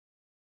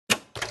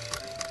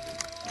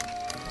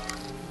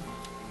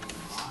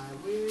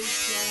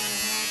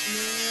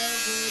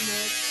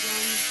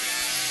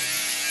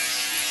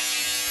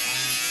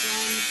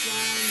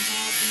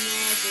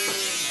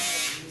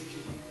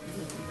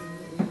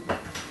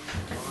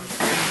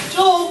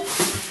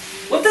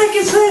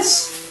heck is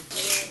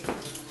this?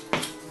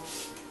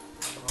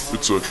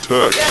 It's a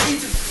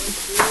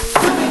text.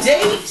 A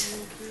date?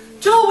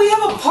 Joel, we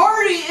have a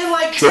party in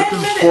like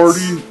 10 minutes.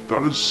 Party?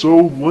 That is so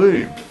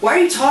lame. Why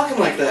are you talking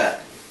like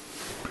that?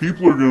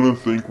 People are gonna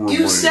think we're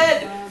lame. You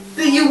said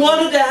that you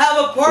wanted to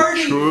have a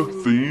party. A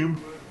theme?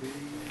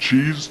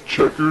 Cheese,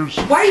 checkers,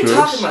 Why are you chess?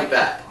 talking like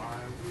that?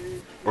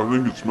 I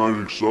think it's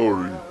magic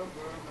celery.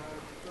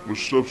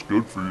 Which stuff's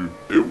good for you?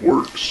 It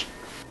works.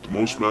 The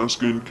most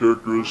masculine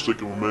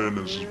characteristic of a man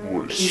is his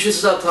voice. You should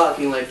stop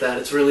talking like that.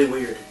 It's really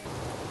weird.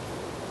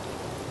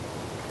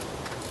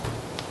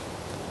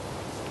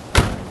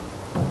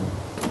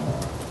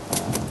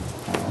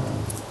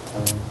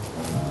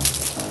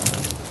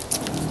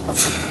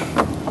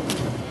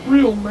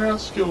 Real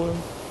masculine.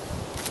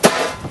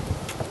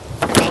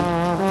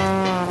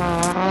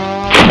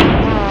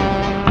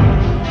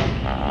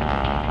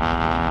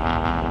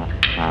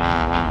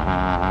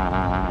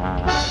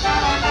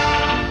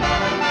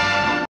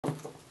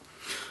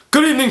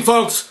 Good evening,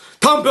 folks.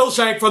 Tom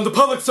Bilshank from the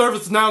public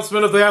service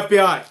announcement of the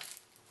FBI.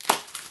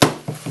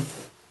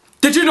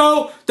 Did you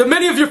know that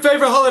many of your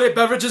favorite holiday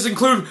beverages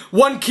include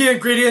one key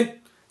ingredient?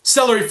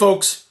 Celery,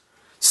 folks.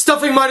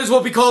 Stuffing might as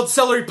well be called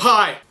celery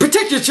pie.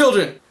 Protect your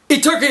children.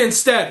 Eat turkey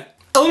instead.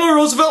 Eleanor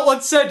Roosevelt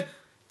once said,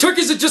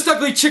 turkeys are just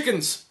ugly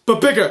chickens,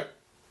 but bigger.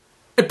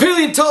 And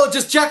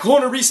paleontologist Jack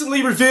Horner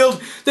recently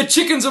revealed that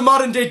chickens are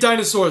modern-day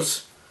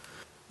dinosaurs.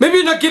 Maybe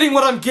you're not getting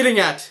what I'm getting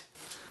at.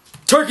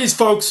 Turkeys,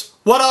 folks,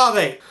 what are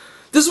they?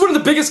 This is one of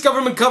the biggest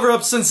government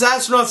cover-ups since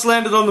astronauts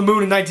landed on the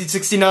moon in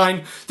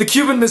 1969, the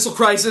Cuban Missile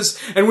Crisis,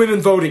 and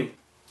women voting.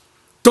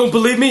 Don't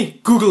believe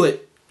me? Google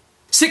it.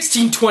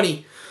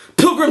 1620.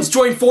 Pilgrims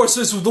joined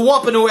forces with the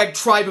Wampanoag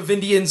tribe of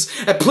Indians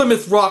at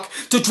Plymouth Rock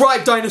to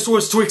drive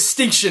dinosaurs to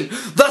extinction,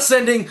 thus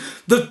ending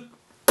the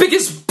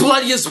biggest,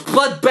 bloodiest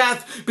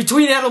bloodbath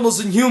between animals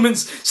and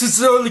humans since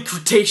the early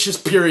Cretaceous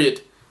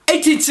period.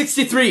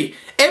 1863.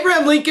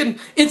 Abraham Lincoln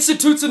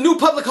institutes a new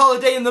public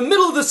holiday in the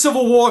middle of the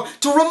Civil War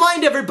to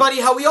remind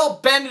everybody how we all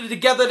banded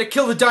together to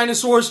kill the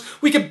dinosaurs,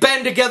 we could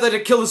band together to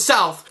kill the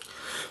South.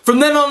 From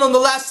then on the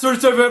last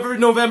Thursday of every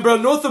November,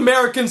 North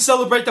Americans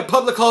celebrate the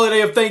public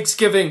holiday of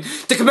Thanksgiving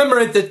to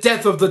commemorate the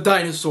death of the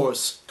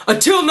dinosaurs.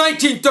 Until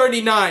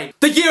 1939,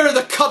 the year of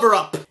the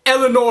cover-up,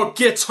 Eleanor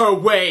gets her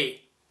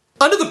way.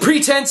 Under the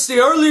pretense the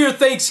earlier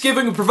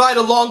Thanksgiving would provide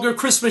a longer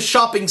Christmas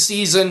shopping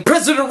season,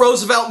 President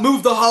Roosevelt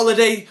moved the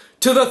holiday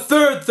to the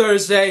third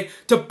Thursday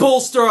to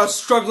bolster our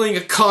struggling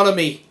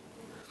economy.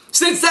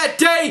 Since that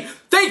day,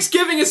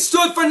 Thanksgiving has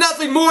stood for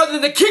nothing more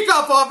than the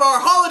kickoff of our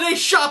holiday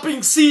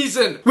shopping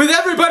season, with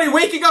everybody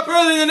waking up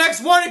early the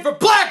next morning for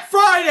Black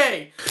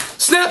Friday!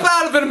 Snap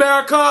out of it,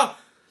 America!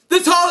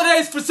 This holiday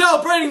is for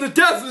celebrating the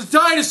death of the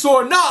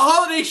dinosaur, not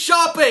holiday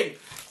shopping!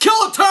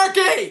 Kill a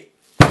turkey!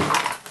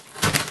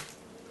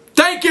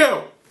 Thank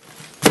you!